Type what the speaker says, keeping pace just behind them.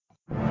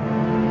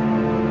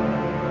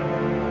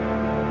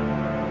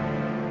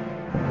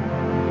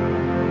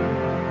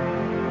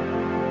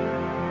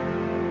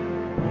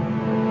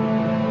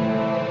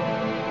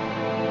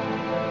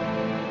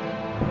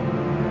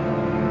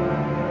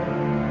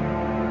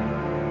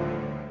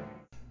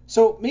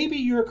So maybe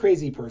you're a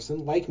crazy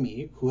person like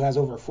me who has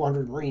over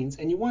 400 Marines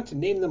and you want to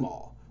name them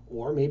all.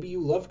 Or maybe you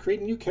love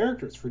creating new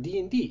characters for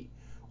D&D.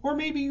 Or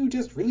maybe you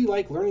just really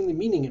like learning the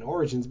meaning and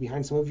origins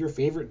behind some of your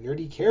favorite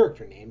nerdy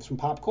character names from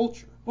pop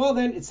culture. Well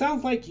then, it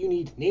sounds like you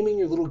need Naming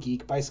Your Little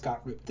Geek by Scott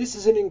Rubin. This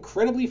is an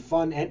incredibly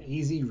fun and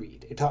easy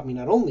read. It taught me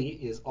not only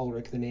is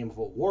Ulrich the name of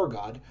a war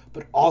god,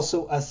 but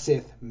also a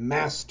Sith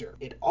master.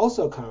 It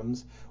also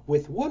comes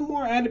with one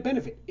more added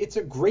benefit. It's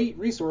a great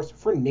resource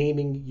for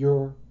naming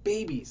your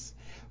babies.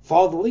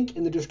 Follow the link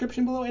in the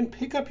description below and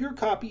pick up your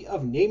copy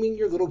of Naming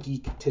Your Little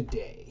Geek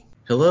today.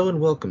 Hello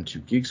and welcome to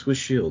Geeks with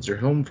Shields, your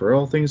home for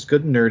all things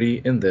good and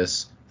nerdy in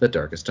this, the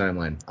darkest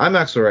timeline. I'm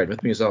Axel Wright,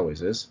 with me as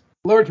always is...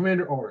 Lord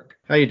Commander Ulrich.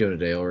 How you doing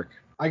today, Ulrich?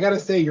 I gotta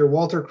say, your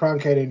Walter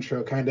Cronkite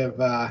intro kind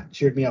of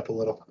cheered me up a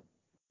little.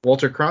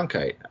 Walter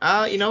Cronkite.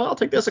 I'll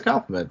take that as a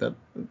compliment.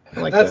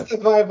 That's the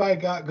vibe I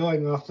got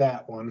going off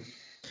that one.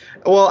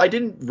 Well, I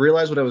didn't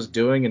realize what I was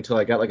doing until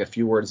I got like a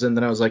few words in.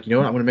 Then I was like, you know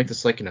what? I'm going to make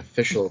this like an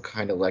official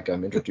kind of like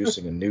I'm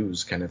introducing a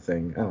news kind of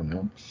thing. I don't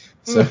know.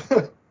 So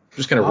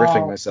just kind of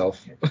riffing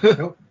myself.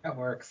 Nope, that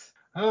works.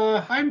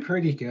 I'm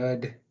pretty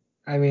good.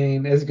 I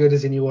mean, as good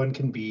as anyone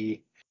can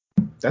be.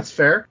 That's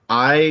fair.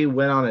 I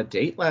went on a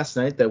date last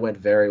night that went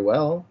very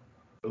well.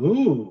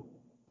 Ooh.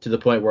 To the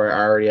point where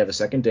I already have a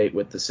second date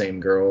with the same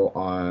girl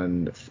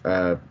on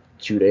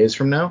 2 days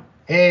from now.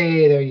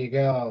 Hey, there you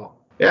go.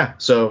 Yeah,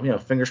 so,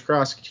 fingers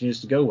crossed, it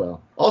continues to go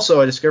well.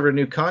 Also, I discovered a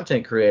new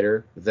content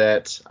creator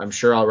that I'm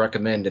sure I'll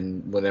recommend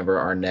whenever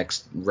our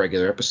next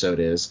regular episode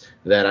is,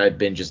 that I've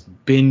been just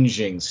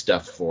binging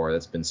stuff for.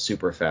 That's been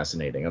super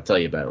fascinating. I'll tell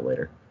you about it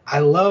later. I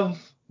love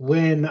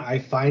when I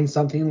find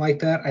something like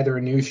that, either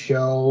a new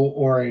show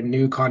or a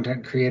new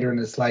content creator, and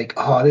it's like,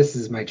 oh, this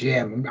is my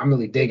jam. I'm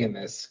really digging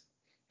this.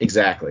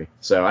 Exactly.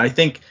 So I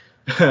think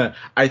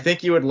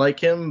you would like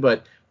him,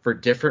 but for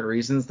different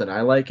reasons than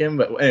I like him.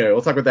 But anyway,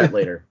 we'll talk about that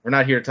later. We're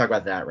not here to talk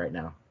about that right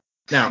now.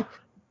 Now,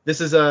 this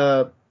is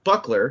a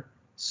buckler,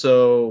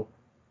 so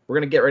we're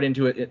going to get right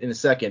into it in a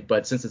second.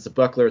 But since it's a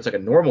buckler, it's like a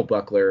normal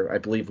buckler. I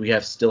believe we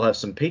still have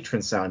some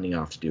patron sounding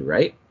off to do,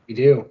 right? We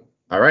do.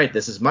 All right,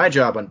 this is my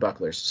job on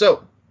bucklers.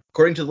 So,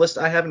 according to the list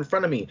I have in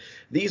front of me,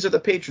 these are the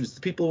patrons, the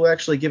people who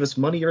actually give us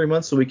money every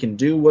month so we can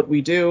do what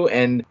we do,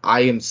 and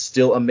I am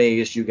still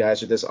amazed you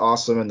guys are this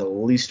awesome, and the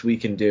least we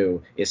can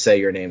do is say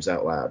your names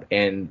out loud.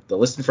 And the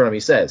list in front of me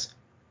says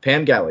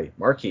Pam Galley,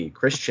 Marquis,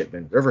 Chris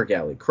Chipman, River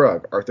Galley,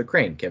 Krug, Arthur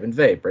Crane, Kevin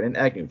Vey, Brennan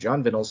Agnew,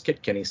 John Vinnels,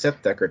 Kit Kenny,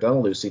 Seth Decker,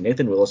 Donna Lucy,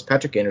 Nathan Willis,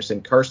 Patrick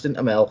Anderson, Karsten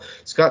Amel,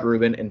 Scott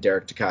Rubin, and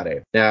Derek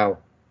Takade. Now,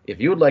 if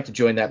you would like to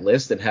join that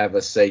list and have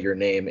us say your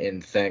name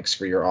in thanks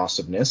for your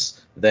awesomeness,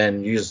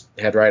 then you just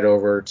head right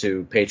over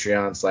to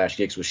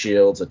Patreon/Geeks with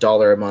Shields.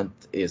 $1 a month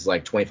is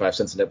like 25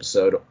 cents an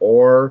episode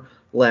or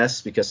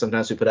less, because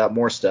sometimes we put out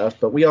more stuff,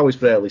 but we always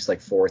put out at least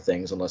like 4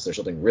 things unless there's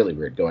something really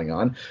weird going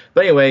on.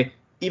 But anyway,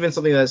 even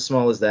something as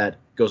small as that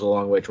goes a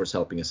long way towards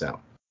helping us out.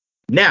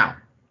 Now,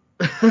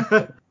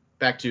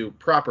 back to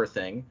proper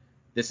thing.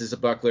 This is a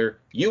buckler.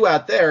 You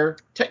out there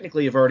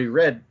technically have already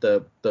read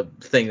the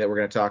thing that we're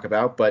going to talk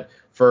about, but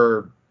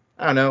for,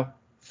 I don't know,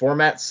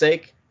 format's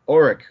sake,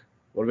 Ulrich,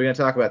 what are we going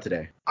to talk about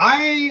today?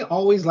 I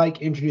always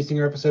like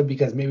introducing our episode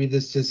because maybe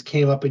this just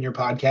came up in your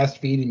podcast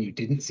feed and you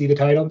didn't see the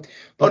title.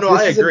 But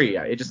I agree.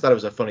 I just thought it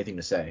was a funny thing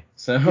to say.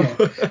 So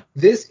yeah.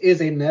 This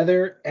is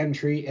another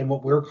entry in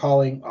what we're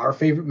calling our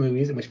favorite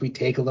movies, in which we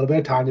take a little bit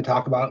of time to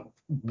talk about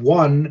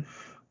one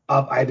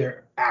of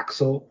either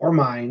Axel or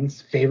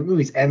mine's favorite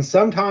movies. And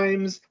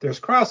sometimes there's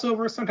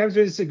crossover, sometimes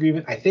there's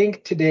disagreement. I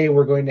think today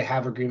we're going to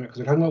have agreement because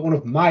we're talking about one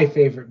of my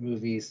favorite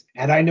movies.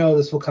 And I know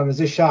this will come as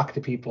a shock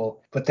to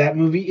people, but that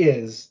movie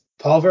is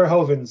Paul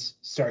Verhoeven's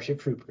Starship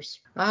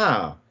Troopers.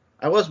 Ah,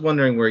 I was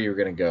wondering where you were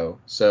going to go.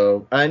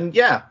 So, and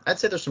yeah, I'd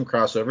say there's some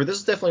crossover. This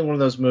is definitely one of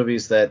those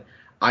movies that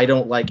I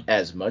don't like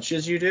as much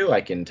as you do. I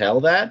can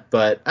tell that,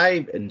 but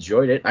I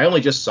enjoyed it. I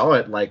only just saw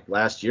it like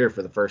last year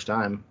for the first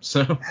time.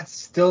 So that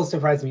still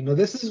surprised me. No,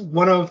 this is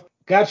one of,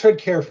 gotta tread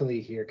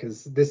carefully here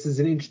because this is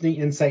an interesting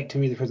insight to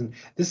me.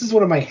 This is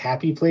one of my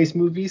happy place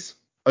movies.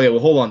 Okay, well,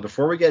 hold on.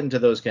 Before we get into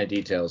those kind of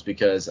details,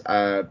 because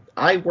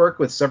I work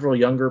with several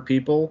younger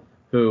people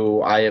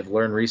who I have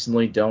learned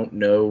recently don't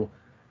know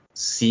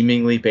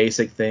seemingly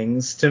basic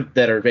things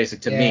that are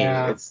basic to me.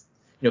 It's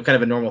kind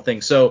of a normal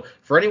thing. So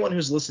for anyone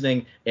who's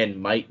listening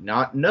and might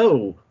not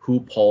know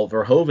who Paul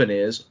Verhoeven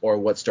is or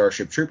what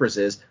Starship Troopers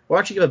is, why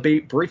don't you give a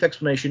brief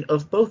explanation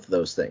of both of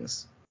those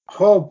things?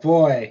 Oh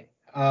boy,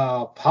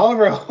 Paul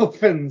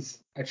Verhoeven's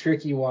a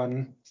tricky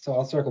one, so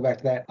I'll circle back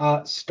to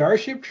that.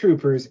 Starship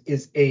Troopers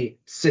is a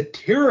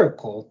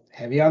satirical,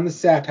 heavy on the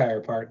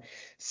satire part,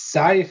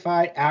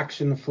 sci-fi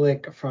action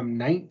flick from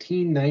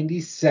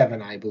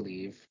 1997, I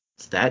believe.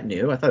 It's that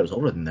new? I thought it was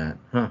older than that.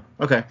 Huh.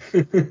 Okay.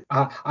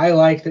 I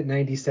like that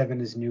 97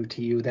 is new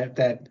to you.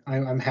 That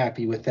I'm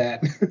happy with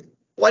that.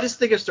 Well, I just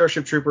think of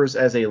Starship Troopers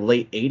as a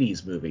late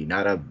 80s movie,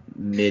 not a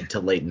mid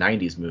to late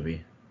 90s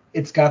movie.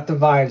 It's got the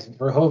vibes.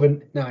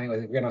 Verhoeven. No,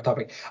 anyway, we're not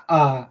topic.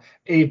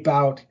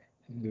 About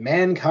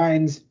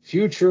mankind's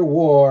future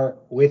war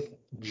with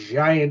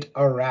giant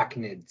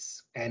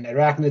arachnids. And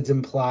arachnids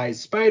implies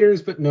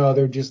spiders, but no,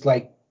 they're just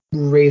like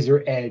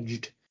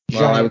razor-edged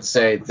Well, I would giant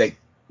say bugs.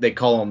 they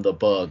call them the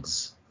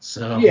bugs.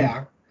 So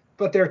Yeah,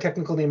 but their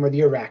technical name are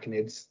the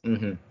arachnids.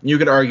 You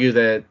could argue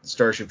that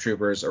Starship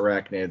Troopers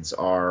arachnids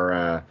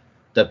are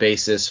the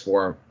basis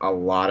for a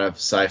lot of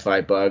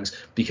sci-fi bugs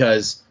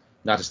because,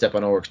 not to step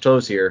on Ulrich's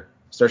toes here,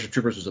 Starship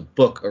Troopers was a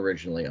book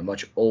originally, a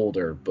much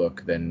older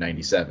book than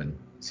 97.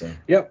 So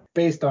Yep,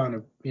 based on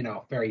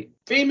a very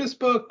famous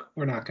book.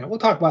 We'll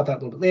talk about that a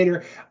little bit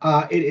later.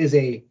 It is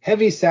a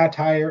heavy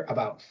satire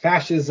about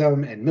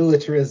fascism and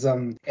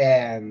militarism,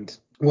 and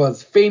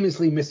was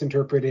famously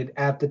misinterpreted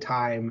at the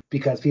time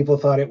because people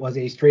thought it was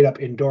a straight up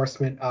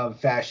endorsement of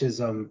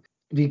fascism.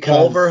 Paul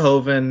Because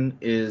Verhoeven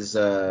is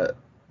the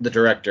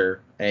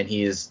director, and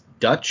he is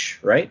Dutch,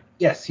 right?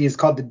 yes, he is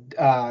called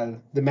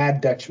the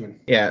Mad Dutchman.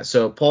 Yeah,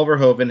 so Paul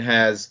Verhoeven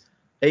has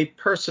a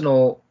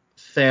personal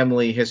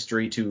family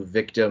history to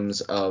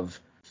victims of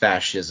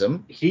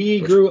fascism. He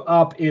grew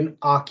up in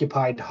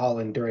occupied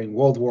Holland during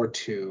World War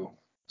II.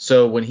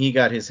 So when he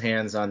got his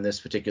hands on this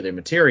particular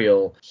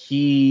material,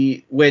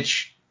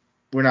 which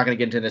we're not going to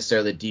get into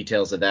necessarily the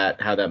details of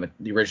that, how the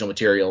original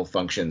material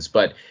functions,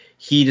 but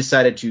he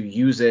decided to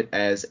use it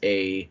as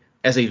a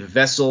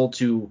vessel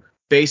to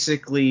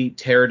basically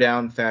tear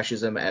down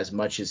fascism as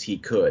much as he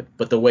could.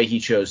 But the way he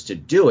chose to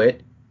do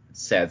it,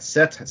 sad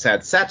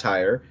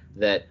satire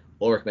that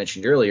Ulrich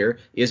mentioned earlier,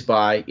 is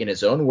by, in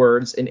his own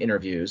words in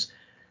interviews,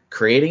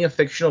 creating a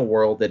fictional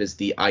world that is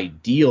the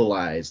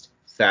idealized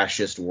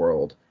fascist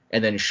world,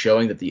 and then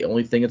showing that the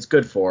only thing it's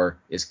good for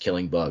is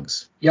killing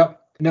bugs. Yep.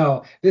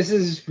 No, this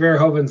is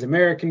Verhoeven's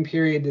American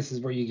period. This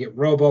is where you get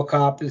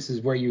RoboCop. This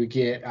is where you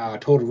get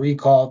Total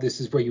Recall.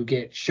 This is where you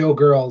get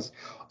Showgirls.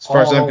 As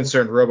far as I'm All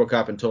concerned,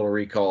 RoboCop and Total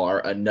Recall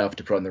are enough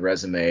to put on the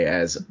resume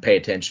as pay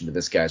attention to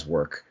this guy's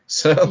work.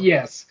 So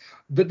yes,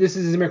 but this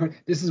is his American.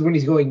 This is when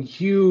he's going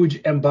huge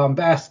and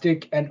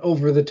bombastic and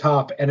over the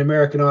top, and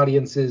American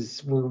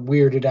audiences were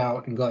weirded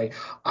out and going,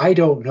 "I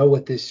don't know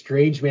what this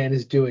strange man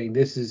is doing.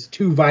 This is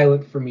too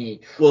violent for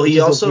me," well, which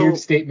is a weird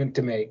statement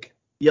to make.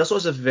 he also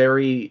has a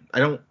very, I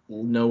don't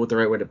know what the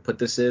right way to put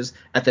this is.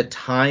 At the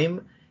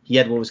time, he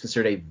had what was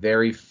considered a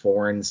very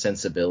foreign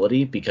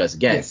sensibility because,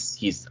 again, Yes.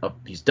 he's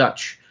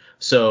Dutch.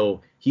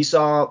 So he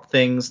saw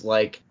things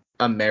like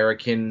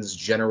Americans'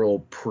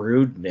 general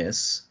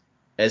prudeness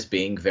as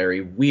being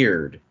very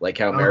weird, like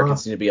how Uh-huh.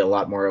 Americans seem to be a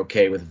lot more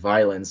okay with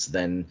violence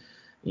than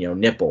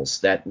nipples.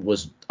 That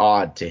was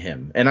odd to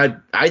him, and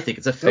I think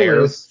it's a Still fair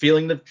is.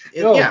 feeling. No,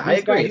 Yeah, I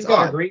agree. he's It's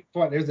got a odd. great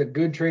point. There's a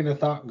good train of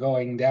thought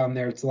going down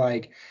there. It's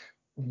like,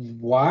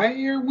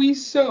 why are we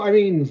so? I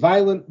mean,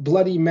 violent,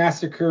 bloody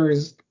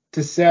massacres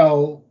to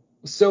sell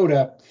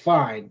soda,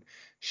 fine.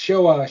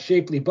 Show a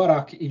shapely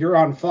buttock. You're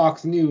on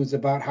Fox News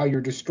about how you're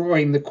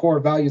destroying the core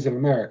values of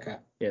America.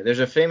 Yeah, there's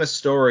a famous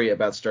story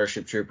about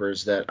Starship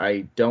Troopers that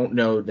I don't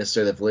know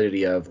necessarily the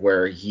validity of,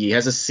 where he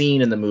has a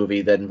scene in the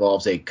movie that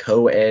involves a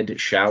co-ed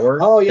shower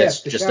Oh that's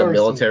yes, the just a shower scene.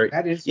 military.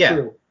 That is Yeah.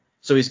 true.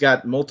 So he's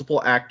got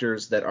multiple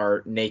actors that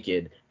are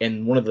naked,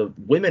 and one of the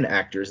women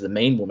actors, the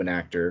main woman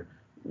actor,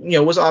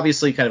 was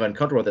obviously kind of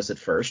uncomfortable with this at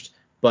first,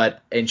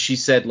 and she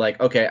said, like,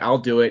 okay, I'll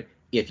do it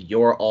if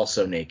you're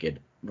also naked,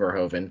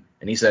 Verhoeven.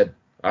 And he said,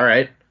 all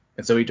right.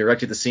 And so he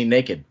directed the scene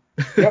naked.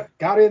 Yep,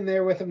 got in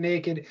there with him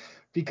naked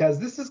because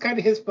this is kind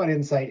of his fun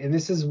insight, and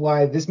this is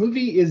why this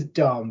movie is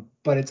dumb,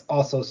 but it's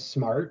also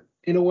smart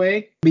in a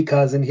way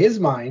because in his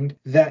mind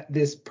that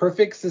this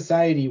perfect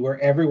society where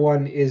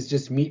everyone is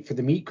just meat for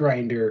the meat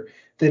grinder,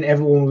 then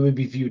everyone would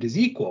be viewed as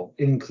equal,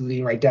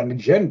 including right down to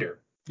gender.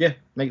 Yeah,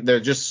 they're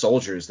just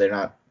soldiers. They're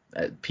not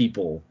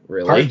people, Parts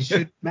really.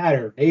 shouldn't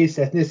matter. Race,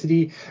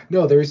 ethnicity.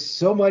 No, there's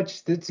so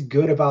much that's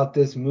good about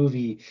this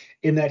movie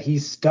in that he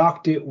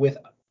stocked it with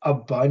a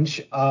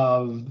bunch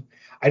of.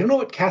 I don't know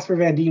what Casper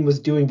Van Dien was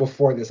doing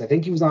before this. I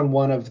think he was on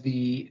one of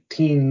the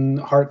teen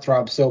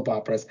heartthrob soap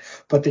operas,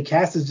 but the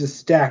cast is just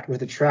stacked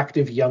with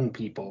attractive young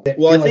people that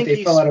Well, I feel like think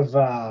they fell he's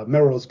out of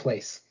Melrose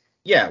Place.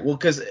 yeah. Well,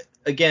 because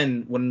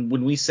again, when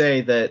we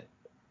say that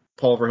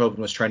Paul Verhoeven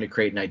was trying to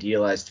create an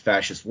idealized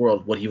fascist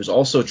world, what he was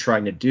also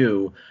trying to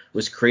do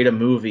was create a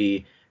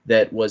movie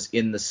that was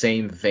in the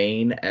same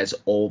vein as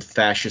old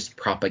fascist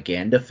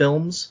propaganda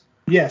films.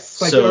 Yes,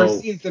 like there are So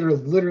scenes that are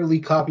literally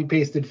copy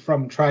pasted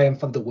from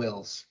Triumph of the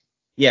Wills.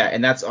 yeah,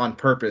 and that's on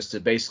purpose to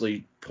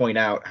basically point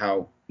out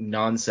how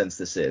nonsense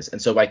this is.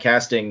 And so by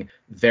casting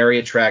very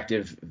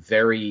attractive,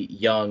 very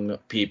young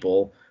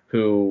people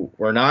who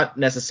were not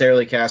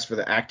necessarily cast for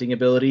the acting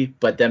ability,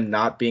 but them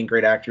not being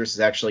great actors is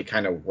actually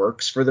kind of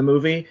works for the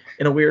movie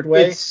in a weird It's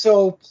way.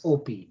 so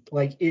pulpy.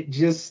 Like it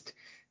just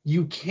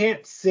you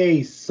can't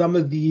say some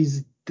of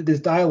this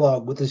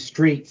dialogue with a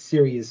straight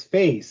serious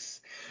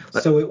face.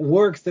 So it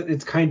works that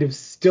it's kind of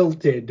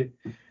stilted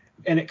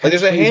and it Like kind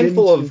of there's a plays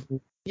handful into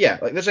of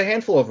like there's a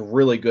handful of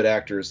really good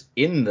actors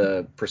in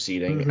the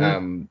proceeding.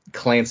 Mhm.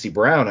 Clancy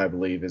Brown, I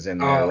believe, is in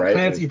there, right?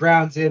 Clancy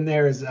Brown's in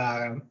there as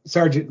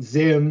Sergeant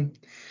Zim.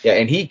 Yeah,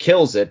 and he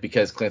kills it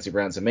because Clancy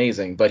Brown's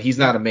amazing, but he's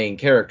not a main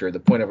character. The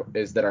point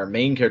is that our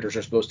main characters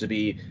are supposed to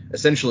be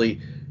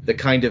essentially the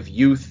kind of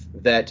youth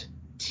that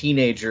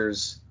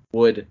teenagers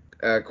would,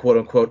 quote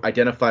unquote,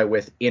 identify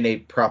with in a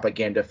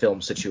propaganda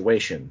film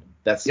situation.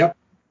 That's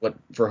what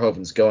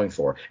Verhoeven's going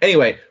for.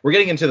 Anyway, we're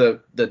getting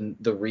into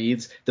the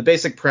reads. The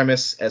basic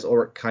premise, as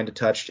Ulrich kind of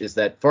touched, is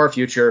that far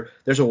future,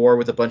 there's a war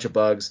with a bunch of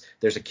bugs.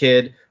 There's a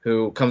kid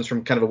who comes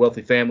from kind of a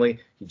wealthy family.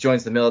 He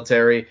joins the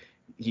military.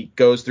 He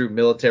goes through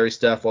military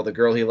stuff while the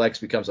girl he likes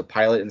becomes a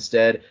pilot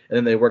instead, and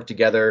then they work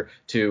together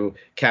to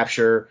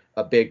capture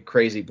a big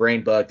crazy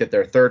brain bug that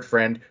their third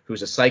friend,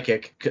 who's a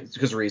psychic,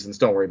 because reasons,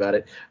 don't worry about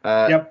it,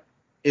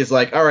 is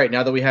like, all right,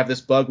 now that we have this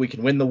bug, we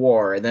can win the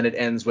war. And then it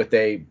ends with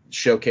a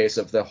showcase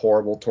of the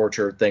horrible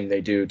torture thing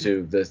they do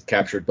to the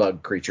captured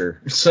bug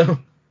creature. So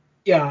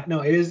yeah, no,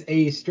 it is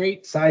a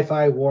straight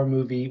sci-fi war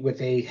movie with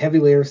a heavy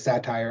layer of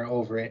satire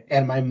over it,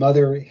 and my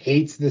mother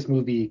hates this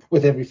movie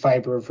with every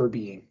fiber of her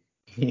being.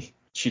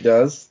 She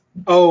does?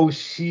 Oh,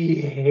 she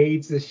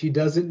hates this. She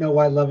doesn't know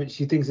I love it.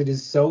 She thinks it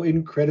is so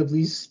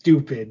incredibly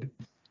stupid.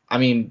 I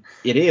mean,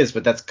 it is,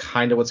 but that's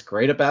kind of what's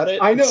great about it.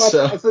 I know.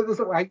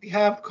 So I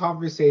have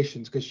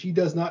conversations because she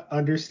does not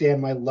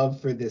understand my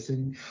love for this,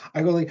 and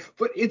I go like,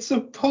 but it's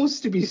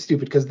supposed to be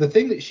stupid because the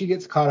thing that she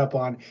gets caught up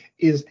on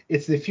is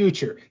it's the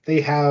future.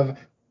 They have,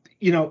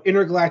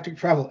 intergalactic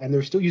travel, and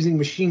they're still using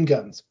machine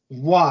guns.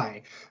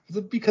 Why?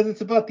 Because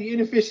it's about the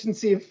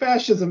inefficiency of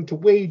fascism to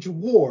wage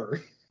war.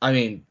 I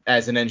mean,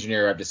 as an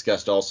engineer, I've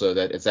discussed also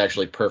that it's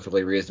actually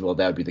perfectly reasonable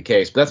that would be the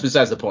case, but that's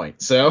besides the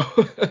point. So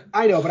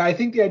I know, but I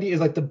think the idea is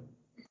like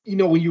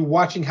when you're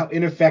watching how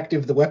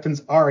ineffective the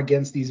weapons are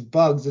against these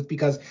bugs, it's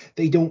because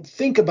they don't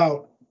think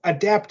about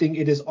adapting.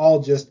 It is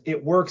all just,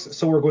 it works,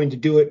 so we're going to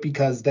do it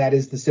because that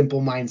is the simple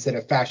mindset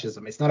of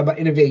fascism. It's not about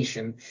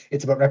innovation,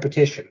 it's about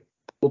repetition.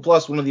 Well,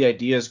 plus one of the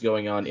ideas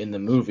going on in the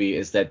movie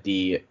is that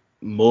the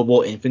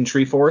mobile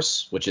infantry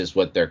force, which is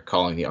what they're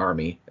calling the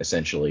army,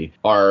 essentially,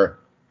 are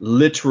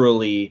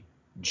literally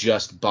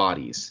just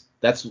bodies.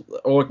 That's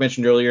Ulrich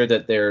mentioned earlier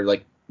that they're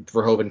like,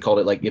 Verhoeven called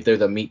it like, if they're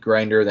the meat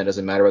grinder, then it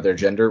doesn't matter about their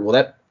gender. Well,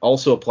 that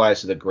also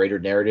applies to the greater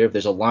narrative.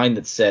 There's a line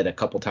that's said a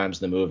couple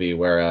times in the movie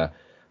where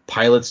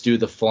pilots do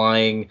the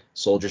flying,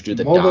 soldiers do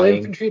the Mobile dying.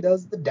 infantry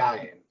does the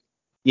dying.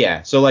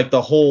 Yeah, so like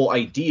the whole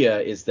idea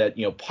is that,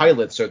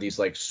 pilots are these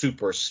like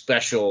super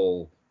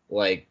special,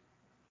 like,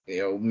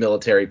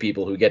 military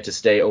people who get to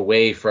stay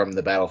away from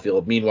the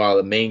battlefield. Meanwhile,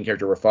 the main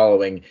character we're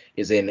following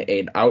is in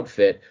an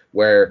outfit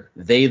where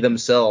they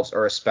themselves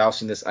are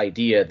espousing this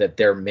idea that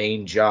their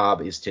main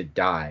job is to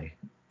die.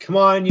 Come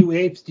on, you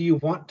apes, do you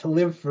want to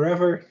live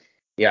forever?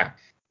 Yeah.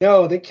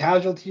 No, the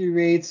casualty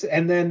rates,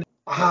 and then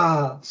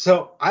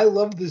so I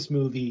love this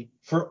movie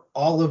for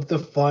all of the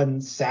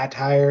fun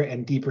satire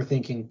and deeper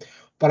thinking,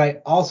 but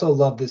I also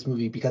love this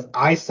movie because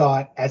I saw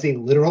it as a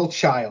literal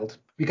child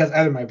because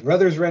either my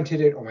brothers rented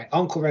it or my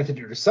uncle rented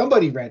it or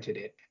somebody rented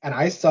it, and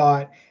I saw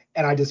it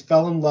and I just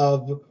fell in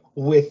love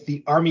with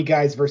the army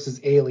guys versus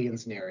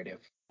aliens narrative.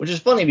 Which is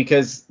funny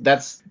because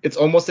it's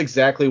almost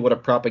exactly what a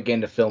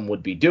propaganda film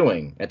would be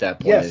doing at that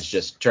point, is Yes,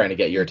 just trying to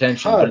get your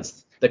attention. But it's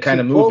because the kind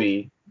to of quote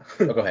movie.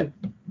 Oh, go ahead.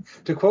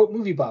 to quote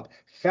Movie Bob,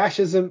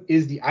 fascism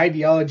is the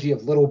ideology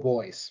of little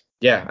boys.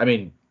 Yeah, I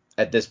mean,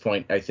 at this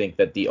point, I think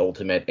that the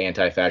ultimate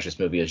anti-fascist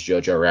movie is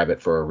Jojo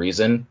Rabbit for a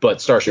reason,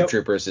 but Starship Yep.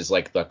 Troopers is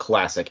like the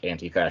classic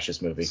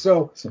anti-fascist movie.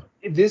 So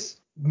this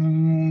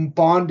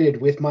bonded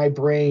with my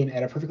brain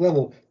at a perfect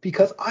level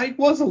because I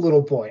was a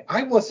little boy.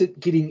 I wasn't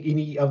getting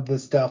any of the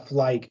stuff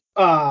like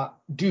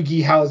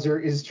Doogie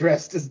Howser is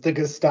dressed as the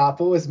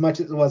Gestapo as much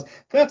as it was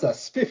that's a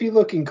spiffy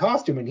looking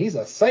costume and he's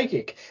a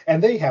psychic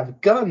and they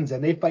have guns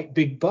and they fight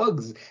big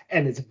bugs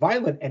and it's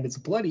violent and it's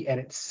bloody and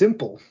it's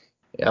simple.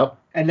 Yep.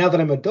 And now that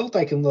I'm adult,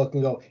 I can look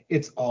and go,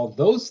 it's all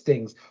those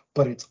things,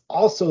 but it's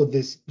also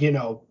this,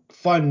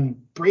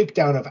 fun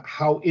breakdown of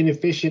how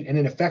inefficient and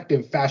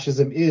ineffective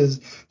fascism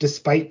is,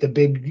 despite the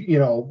big,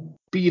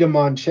 beat 'em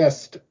on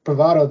chest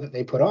bravado that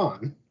they put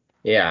on.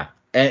 Yeah.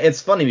 And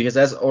it's funny because,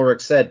 as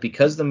Ulrich said,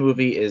 because the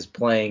movie is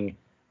playing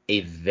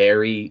a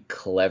very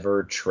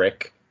clever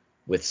trick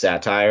with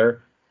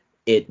satire,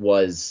 it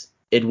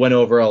went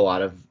over a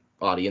lot of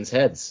audience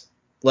heads.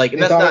 Like,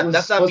 and They thought it was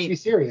that's not supposed to be me.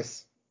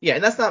 serious. Yeah,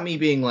 and that's not me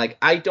being like,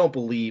 I don't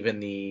believe in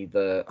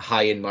the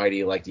high and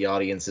mighty, like the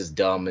audience is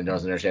dumb and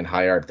doesn't understand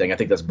high art thing. I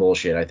think that's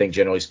bullshit. I think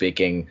generally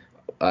speaking,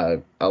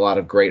 a lot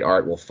of great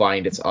art will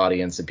find its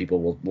audience and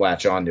people will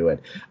latch onto it.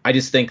 I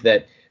just think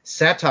that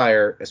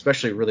satire,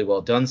 especially really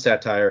well done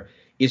satire,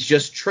 is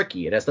just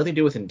tricky. It has nothing to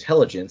do with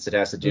intelligence. It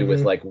has to do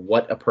with like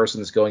what a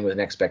person's going with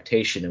an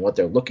expectation and what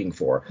they're looking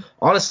for.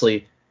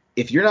 Honestly,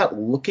 if you're not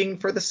looking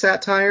for the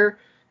satire,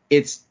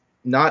 it's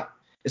not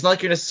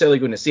like you're necessarily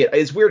going to see it.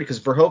 It's weird because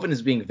Verhoeven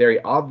is being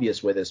very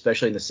obvious with it,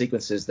 especially in the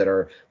sequences that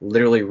are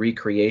literally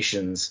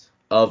recreations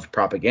of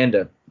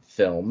propaganda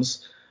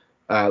films.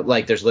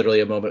 Like there's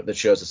literally a moment that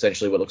shows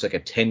essentially what looks like a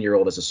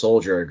 10-year-old as a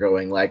soldier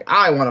going like,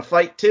 I want to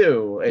fight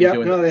too, and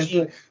doing the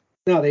machine.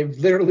 No, they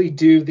literally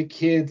do. The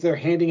kids, they're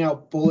handing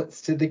out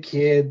bullets to the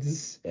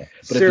kids. Yeah.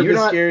 But if you're Service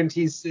not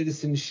guarantees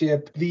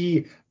citizenship.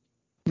 The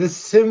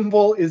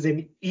symbol is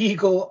an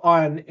eagle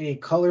on a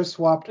color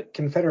swapped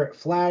Confederate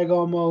flag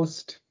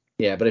almost.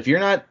 Yeah, but if you're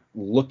not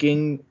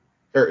looking,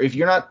 or if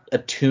you're not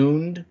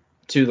attuned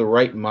to the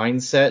right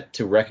mindset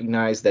to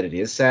recognize that it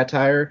is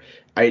satire,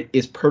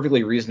 it's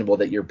perfectly reasonable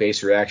that your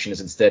base reaction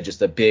is instead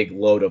just a big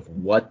load of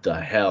what the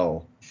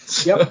hell.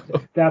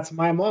 Yep, that's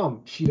my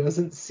mom. She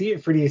doesn't see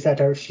it for the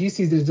satire. She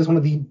sees it as just one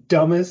of the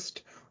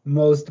dumbest,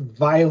 most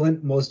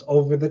violent, most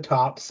over the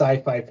top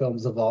sci-fi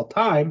films of all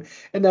time,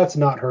 and that's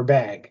not her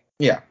bag.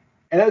 Yeah.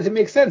 And as it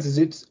makes sense, is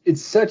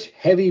it's such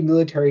heavy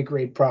military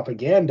grade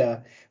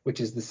propaganda, which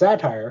is the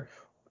satire,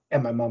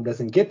 and my mom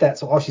doesn't get that.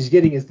 So all she's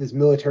getting is this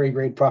military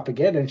grade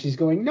propaganda, and she's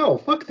going, "No,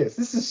 fuck this.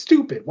 This is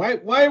stupid.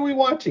 Why are we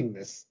watching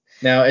this?"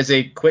 Now, as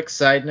a quick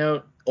side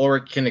note, or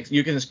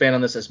you can expand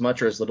on this as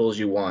much or as little as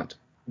you want.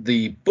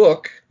 The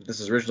book this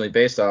is originally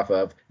based off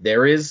of,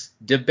 there is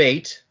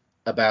debate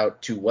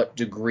about to what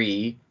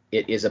degree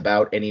it is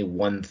about any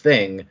one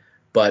thing,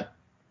 but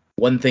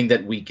one thing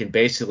that we can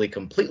basically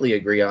completely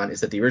agree on is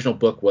that the original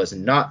book was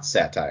not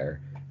satire.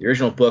 The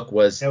original book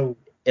was, No.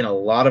 in a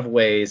lot of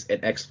ways,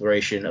 an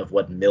exploration of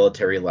what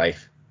military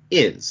life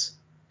is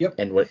Yep.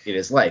 and what it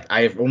is like.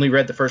 I have only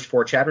read the first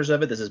 4 chapters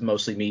of it. This is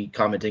mostly me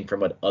commenting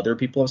from what other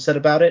people have said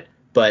about it.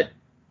 But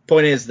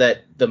point is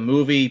that the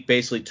movie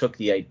basically took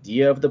the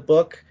idea of the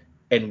book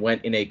and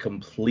went in a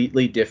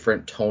completely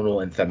different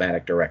tonal and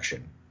thematic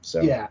direction.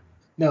 So Yeah.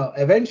 No,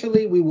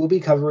 eventually we will be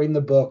covering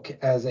the book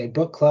as a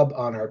book club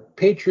on our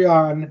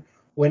Patreon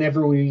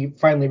whenever we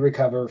finally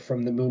recover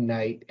from the Moon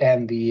Knight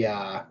and the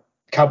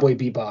Cowboy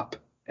Bebop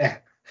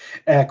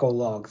echo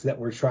logs that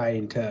we're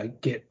trying to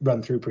get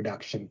run through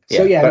production.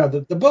 So yeah, yeah, no,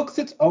 but the book's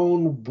its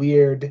own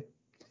weird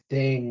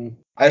thing.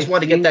 I I just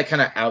wanted to get that think,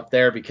 kind of out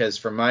there because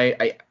for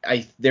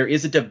there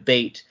is a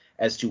debate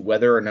as to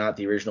whether or not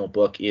the original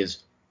book is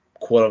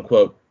quote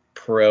unquote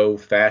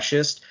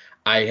pro-fascist.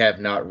 I have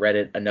not read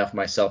it enough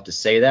myself to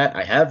say that.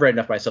 I have read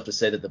enough myself to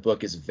say that the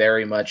book is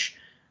very much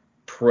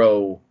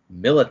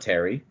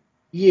pro-military,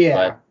 yeah,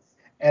 but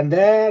and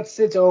that's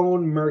its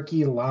own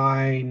murky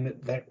line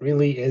that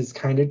really is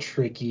kind of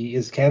tricky.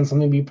 Is can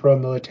something be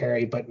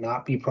pro-military but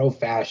not be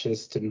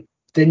pro-fascist? And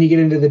then you get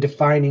into the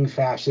defining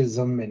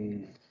fascism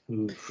and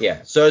oof.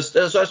 yeah. So I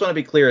just want to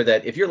be clear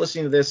that if you're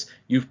listening to this,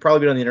 you've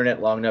probably been on the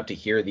internet long enough to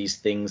hear these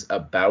things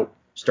about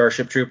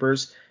Starship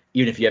Troopers,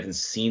 even if you haven't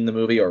seen the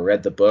movie or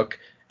read the book.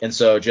 And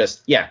so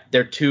just, yeah,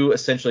 they're two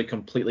essentially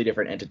completely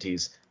different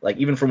entities. Like,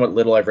 even from what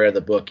little I've read of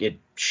the book, it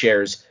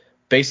shares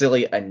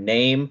basically a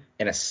name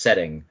and a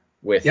setting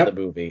with the Yep.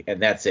 movie,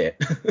 and that's it.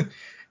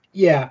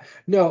 Yeah,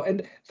 no,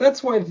 and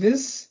that's why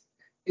this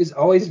is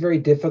always very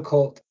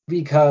difficult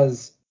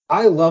because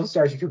I love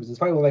Starship Troopers. It's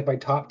probably one of like my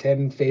top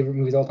 10 favorite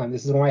movies of all time.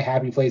 This is one of my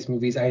happy place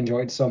movies. I enjoy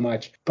it so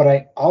much. But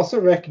I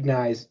also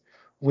recognize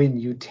when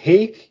you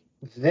take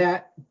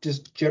that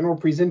just general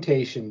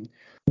presentation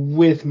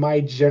with my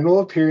general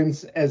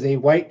appearance as a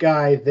white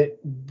guy that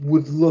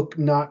would look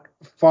not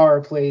far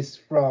place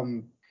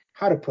from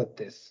how to put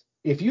this.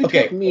 If you took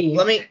Okay, me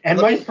let me and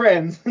let my me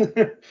friends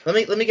let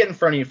me get in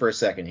front of you for a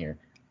second here.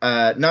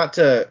 Not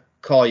to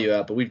call you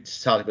out, but we've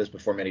talked about this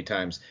before many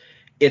times.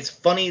 It's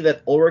funny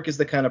that Ulrich is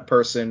the kind of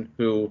person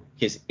who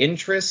his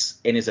interests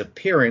and his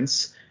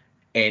appearance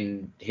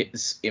and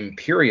his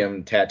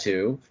Imperium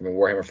tattoo from a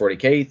Warhammer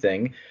 40k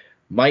thing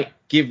might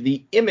give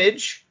the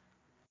image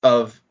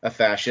of a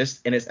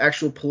fascist, and his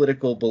actual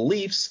political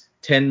beliefs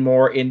tend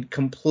more in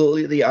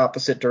completely the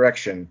opposite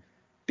direction,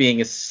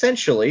 being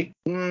essentially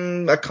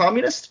a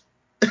communist.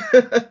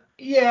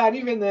 Yeah, and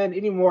even then,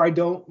 anymore, I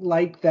don't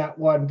like that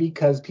one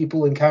because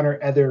people encounter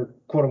other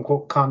quote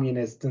unquote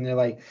communists and they're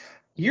like,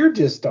 "You're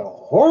just a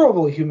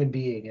horrible human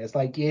being." And it's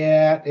like,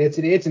 yeah, it's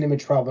an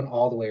image problem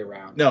all the way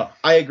around. No,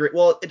 I agree.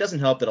 Well, it doesn't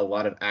help that a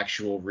lot of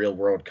actual real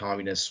world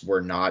communists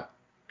were not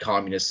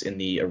communists in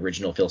the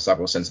original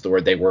philosophical sense of the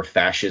word. They were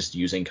fascist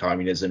using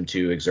communism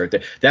to exert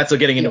their. That's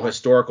getting into a Yeah,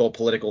 historical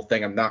political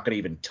thing I'm not going to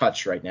even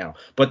touch right now.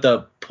 But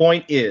the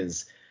point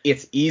is,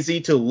 it's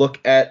easy to look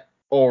at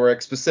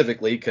Ulrich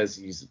specifically because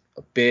he's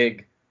a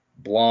big,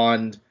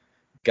 blonde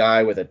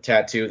guy with a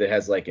tattoo that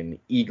has like an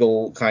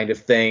eagle kind of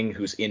thing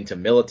who's into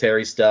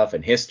military stuff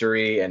and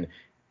history, and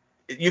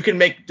you can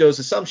make those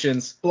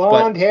assumptions, but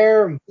blonde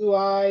hair and blue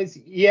eyes.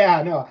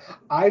 Yeah, no,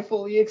 I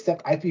fully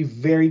accept. I have to be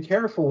very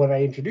careful when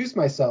I introduce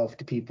myself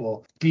to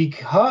people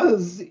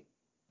because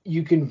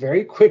you can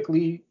very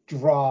quickly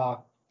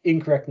draw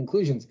incorrect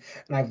conclusions.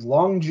 And I've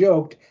long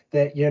joked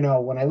that,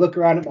 when I look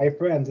around at my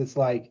friends, it's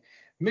like,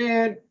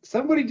 man,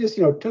 somebody just,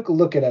 took a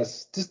look at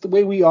us just the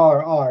way we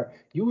are.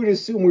 You would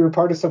assume we were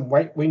part of some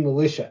right wing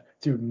militia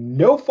through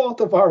no fault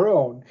of our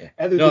own, yeah.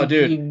 other No, than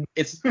dude, being.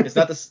 it's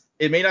not this.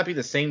 It may not be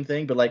the same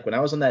thing, but like when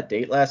I was on that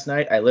date last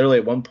night, I literally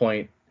at one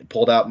point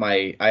pulled out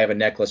I have a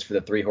necklace for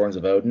the 3 horns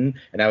of Odin,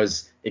 and I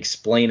was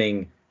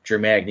explaining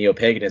Germanic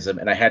neo-paganism,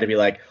 and I had to be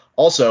like,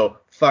 also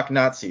fuck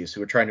Nazis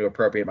who are trying to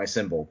appropriate my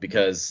symbol,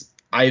 because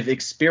I've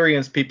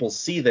experienced people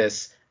see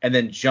this and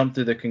then jump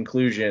to the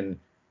conclusion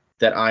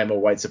that I'm a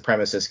white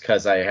supremacist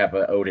because I have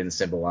an Odin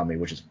symbol on me,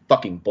 which is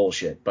fucking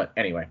bullshit. But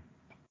anyway.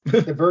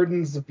 The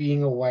burdens of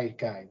being a white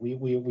guy.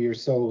 We are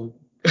so.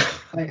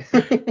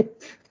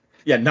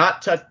 Yeah,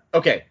 not touch.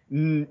 Okay,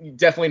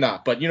 definitely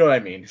not. But you know what I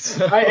mean.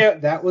 So,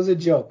 That was a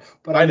joke.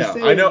 But I I'm know,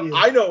 saying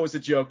I know it was a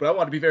joke, but I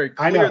want to be very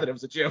I clear know. that it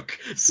was a joke.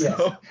 So.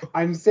 Yes.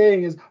 I'm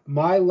saying is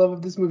my love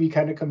of this movie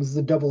kind of comes as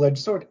a double-edged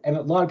sword. And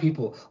a lot of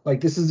people,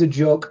 like, this is a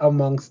joke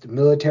amongst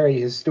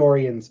military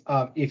historians.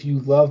 If you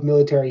love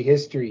military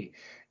history,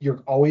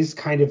 you're always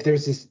kind of,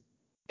 there's this,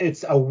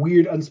 it's a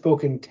weird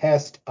unspoken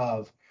test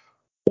of,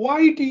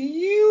 why do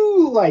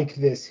you like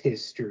this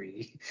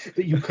history?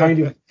 That you kind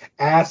of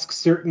ask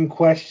certain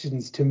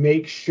questions to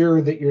make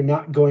sure that you're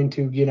not going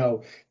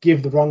to,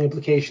 give the wrong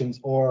implications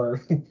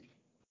or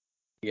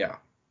Yeah.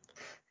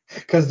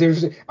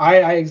 because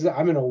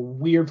I'm in a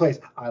weird place.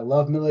 I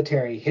love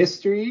military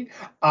history.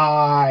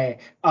 I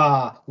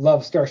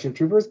love Starship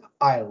Troopers.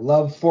 I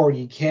love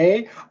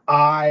 40K.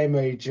 I'm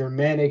a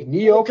Germanic Well,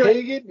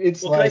 neo-pagan.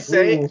 It's well, can I like,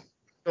 say? ooh,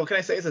 Well, can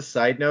I say as a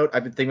side note,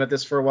 I've been thinking about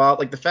this for a while.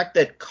 Like the fact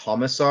that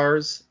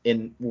commissars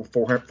in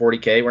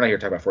 440K, we're not here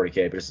to talk about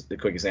 40K, but just a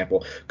quick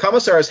example.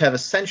 Commissars have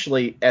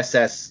essentially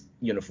SS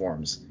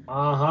uniforms,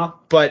 uh-huh.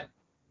 but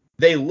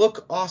they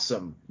look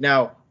awesome.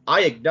 Now,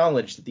 I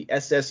acknowledge that the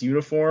SS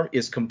uniform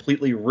is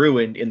completely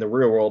ruined in the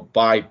real world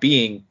by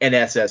being an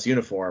SS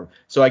uniform.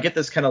 So I get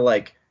this kind of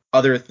like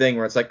other thing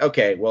where it's like,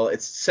 okay, well,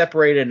 it's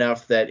separated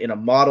enough that in a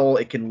model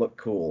it can look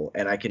cool,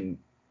 and I can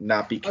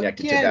not be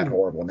connected to that Again,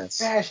 horribleness.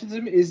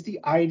 fascism is the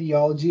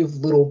ideology of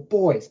little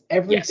boys. Yes.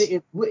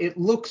 Everything it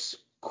looks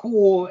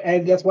cool,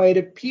 and that's why it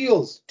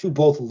appeals to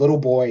both little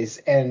boys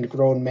and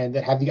grown men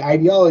that have the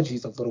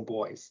ideologies of little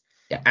boys.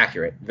 Yeah,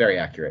 accurate. Very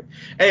accurate.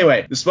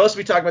 Anyway, we're supposed to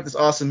be talking about this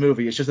awesome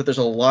movie. It's just that there's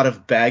a lot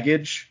of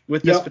baggage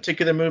with this Yep.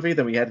 particular movie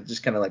that we had to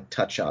just kind of like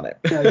touch on it.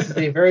 No, this is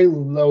a very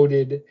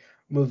loaded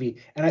movie.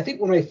 And I think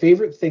one of my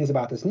favorite things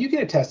about this, and you can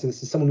attest to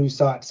this as someone who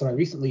saw it semi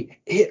recently,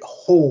 it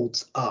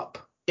holds up.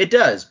 It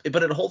does,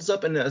 but it holds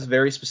up in a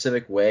very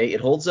specific way. It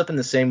holds up in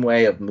the same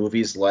way of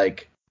movies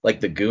like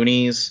The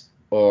Goonies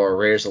or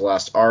Raiders of the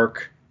Lost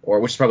Ark, or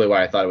which is probably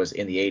why I thought it was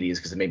in the 80s,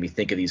 because it made me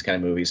think of these kind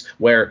of movies,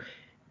 where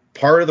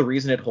part of the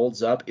reason it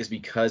holds up is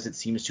because it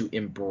seems to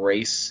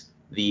embrace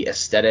the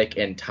aesthetic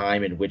and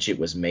time in which it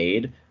was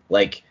made.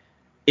 Like,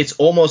 it's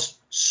almost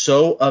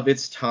so of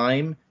its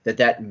time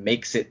that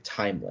makes it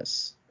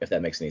timeless, if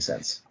that makes any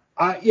sense.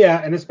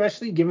 Yeah, and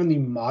especially given the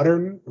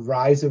modern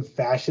rise of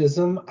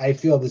fascism, I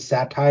feel the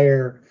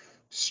satire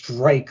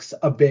strikes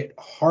a bit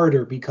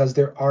harder because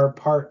there are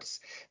parts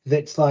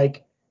that's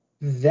like,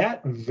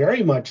 that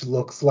very much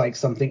looks like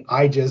something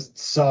I just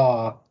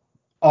saw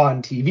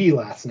on TV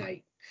last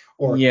night.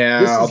 Or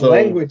Yeah, this is although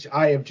language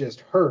I have just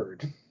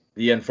heard.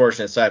 the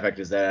unfortunate side effect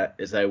is that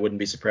I wouldn't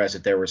be surprised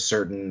if there were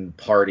certain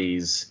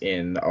parties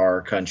in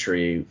our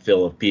country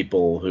filled with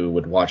people who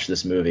would watch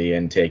this movie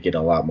and take it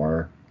a lot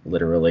more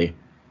literally.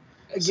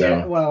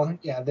 Again, So, well,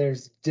 yeah,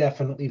 there's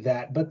definitely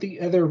that. But the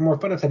other more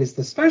fun side is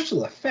the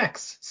special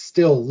effects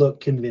still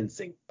look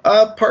convincing.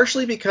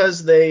 partially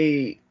because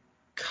they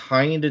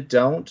kind of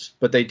don't,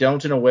 but they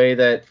don't in a way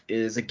that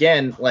is,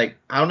 again, like,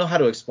 I don't know how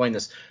to explain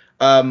this.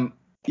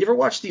 You ever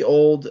watch the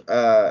old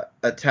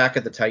Attack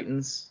of the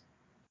Titans?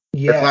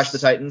 Or Clash of the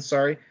Yes, Titans,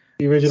 sorry.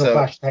 the original So,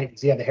 Clash of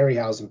Titans, yeah, the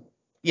Harryhausen.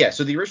 yeah,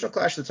 so the original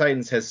Clash of the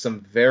Titans has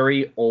some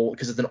very old,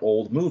 because it's an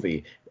old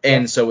movie,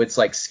 and Yep, so it's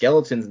like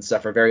skeletons and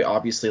stuff are very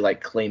obviously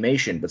like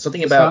claymation, but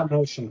something the about, stop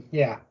motion,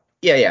 yeah,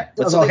 yeah, that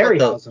but was all something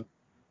about the, Harryhausen.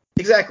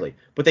 exactly,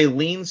 but they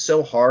lean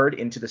so hard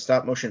into the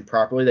stop motion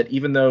properly that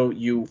even though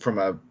you, from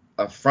a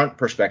front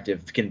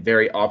perspective, can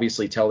very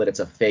obviously tell that it's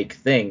a fake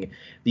thing,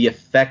 the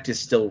effect is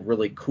still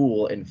really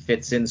cool and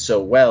fits in so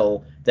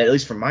well that, at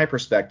least from my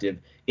perspective,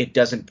 it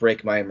doesn't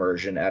break my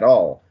immersion at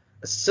all.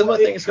 A Well, similar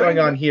thing it is going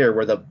kind on of, here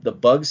where the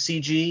bug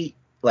CG,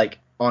 like,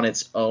 on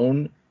its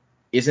own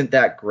isn't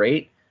that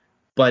great,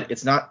 but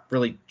it's not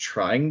really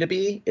trying to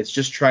be. It's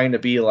just trying to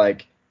be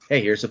like,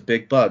 hey, here's a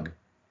big bug.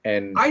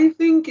 And I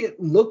think it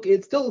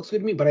still looks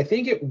good to me, but I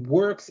think it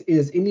works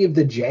is any of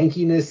the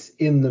jankiness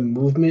in the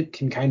movement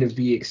can kind of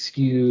be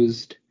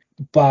excused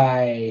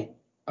by,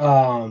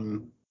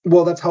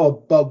 well, that's how a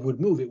bug would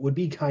move. It would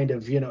be kind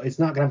of, it's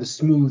not gonna have a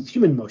smooth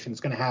human motion.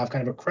 It's gonna have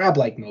kind of a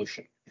crab-like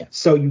motion. yeah.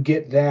 So you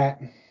get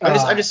that.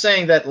 I'm just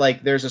saying that,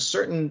 like, there's a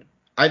certain,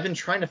 I've been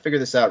trying to figure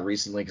this out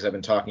recently because I've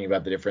been talking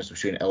about the difference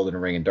between Elden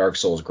Ring and Dark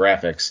Souls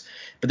graphics,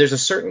 but there's a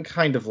certain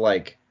kind of,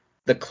 like,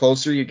 the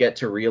closer you get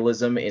to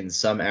realism in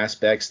some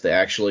aspects, the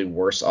actually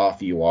worse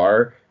off you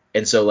are.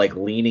 And so, like,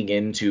 leaning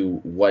into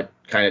what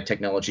kind of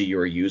technology you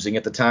were using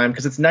at the time,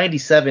 because it's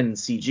 97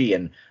 CG,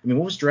 and I mean,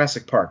 what was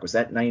Jurassic Park? Was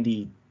that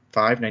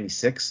 95,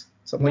 96,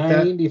 something like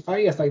that? 95,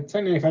 yes, like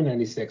 95,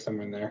 96,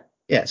 somewhere in there.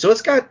 Yeah, so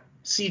it's got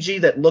CG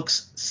that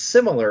looks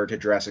similar to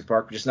Jurassic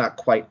Park, but just not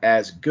quite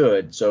as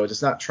good. So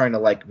it's not trying to,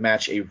 like,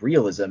 match a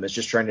realism. It's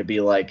just trying to be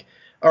like,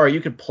 all right,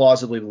 you could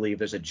plausibly believe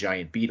there's a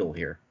giant beetle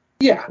here.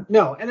 Yeah,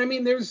 no, and I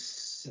mean,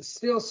 there's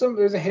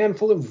a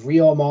handful of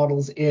real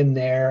models in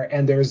there,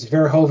 and there's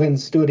Verhoeven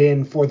stood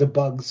in for the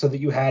bugs so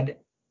that you had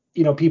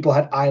people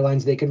had eye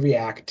lines they could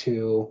react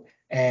to,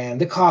 and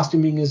the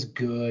costuming is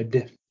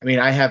good. I mean,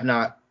 I have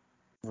not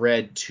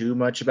read too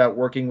much about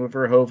working with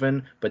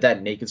Verhoeven, but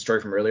that Naked story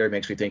from earlier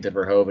makes me think that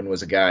Verhoeven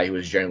was a guy who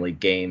was generally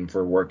game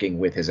for working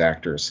with his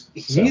actors.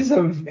 So He's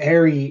a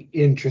very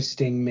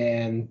interesting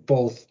man,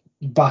 both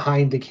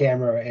behind the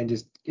camera and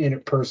just in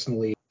it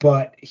personally,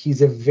 but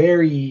he's a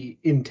very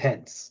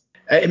intense.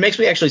 it makes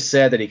me actually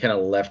sad that he kind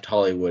of left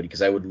Hollywood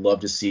because I would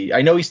love to see.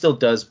 I know he still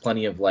does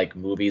plenty of like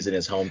movies in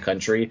his home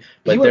country, He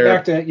but went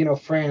back they're to,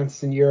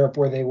 France and Europe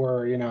where they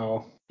were,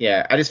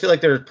 yeah. I just feel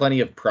like there's plenty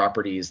of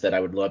properties that I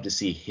would love to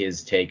see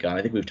his take on.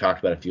 I think we've talked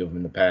about a few of them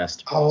in the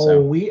past. oh,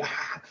 So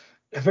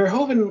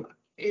Verhoeven,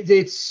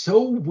 it's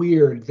so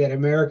weird that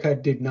America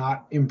did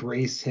not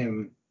embrace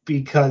him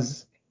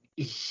because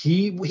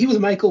he was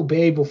Michael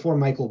Bay before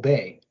Michael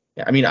Bay,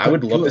 yeah, I mean, I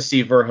would but love to good.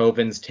 see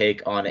Verhoeven's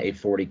take on a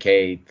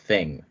 40K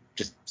thing,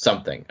 just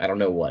something. I don't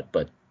know what,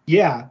 but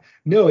Yeah,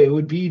 no, it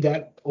would be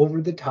that over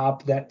the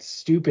top, that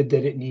stupid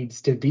that it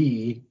needs to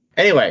be.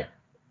 anyway,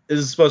 this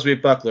is supposed to be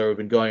Buckler. We've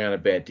been going on a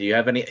bit. Do you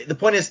have any? The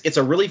point is, it's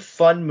a really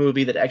fun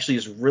movie that actually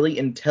is really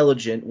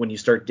intelligent when you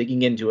start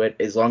digging into it,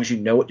 as long as you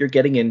know what you're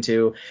getting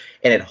into,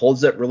 and it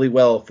holds up really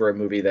well for a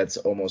movie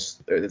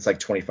it's like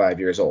 25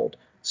 years old.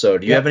 So,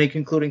 do you have Yep. any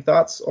concluding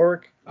thoughts,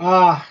 Oric?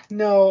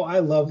 No, I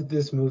love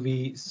this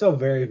movie so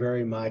very,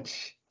 very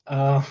much.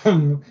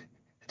 Don't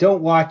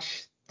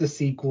watch the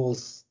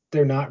sequels.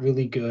 They're not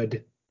really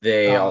good.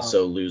 They Um,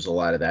 also lose a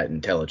lot of that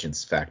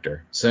intelligence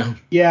factor. So,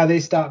 yeah, they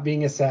stop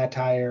being a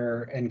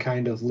satire and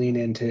kind of lean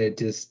into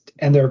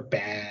and they're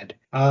bad.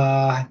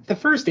 The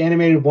first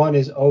animated one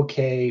is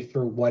okay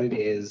for what it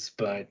is,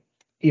 but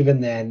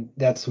even then,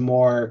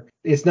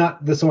 it's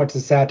not so much the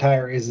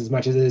satire is as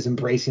much as it is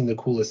embracing the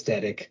cool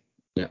aesthetic.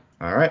 yeah.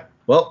 All right.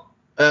 Well,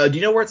 do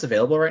you know where it's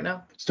available right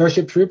now?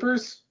 Starship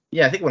Troopers,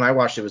 Yeah, I think when I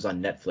watched it was on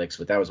Netflix,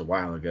 but that was a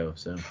while ago.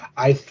 So,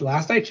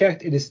 last I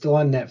checked, it is still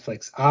on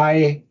Netflix.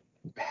 I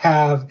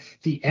have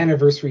the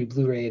anniversary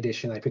Blu-ray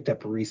edition I picked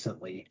up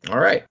recently. all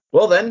right.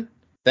 Well, then,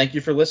 thank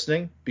you for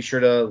listening. Be sure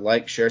to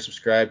like, share,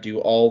 subscribe, do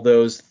all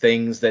those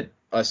things that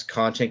us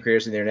content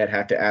creators on the internet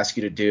have to ask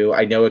you to do.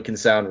 I know it can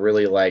sound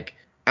really like,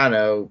 I don't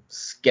know,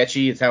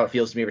 sketchy. It's how it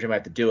feels to me every time I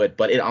have to do it,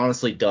 but it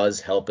honestly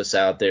does help us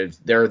out. There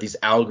are these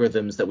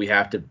algorithms that we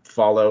have to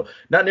follow.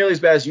 Not nearly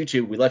as bad as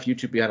YouTube. We left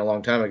YouTube behind a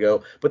long time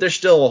ago, but there's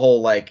still a whole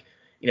like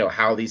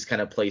how these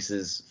kind of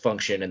places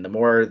function. And the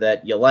more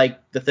that you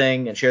like the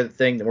thing and share the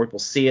thing, the more people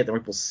see it,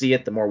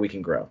 the more we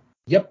can grow.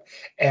 Yep.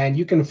 And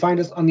you can find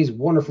us on these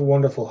wonderful,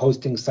 wonderful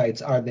hosting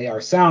sites. They are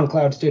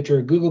SoundCloud,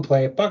 Stitcher, Google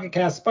Play, Pocket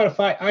Cast,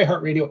 Spotify,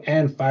 iHeartRadio,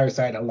 and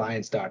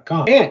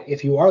FiresideAlliance.com. And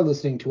if you are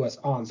listening to us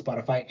on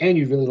Spotify and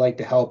you'd really like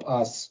to help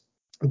us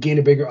gain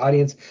a bigger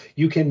audience,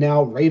 you can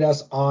now rate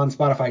us on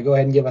Spotify. Go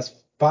ahead and give us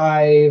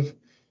 5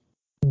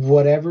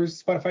 whatever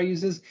Spotify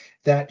uses.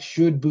 That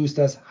should boost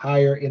us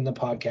higher in the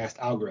podcast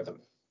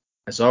algorithm.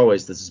 As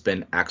always, this has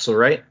been Axel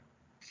Wright.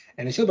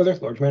 And it's your brother,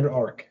 Lord Commander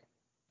Ulrich.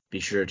 Be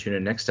sure to tune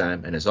in next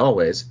time, and as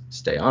always,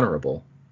 stay honorable.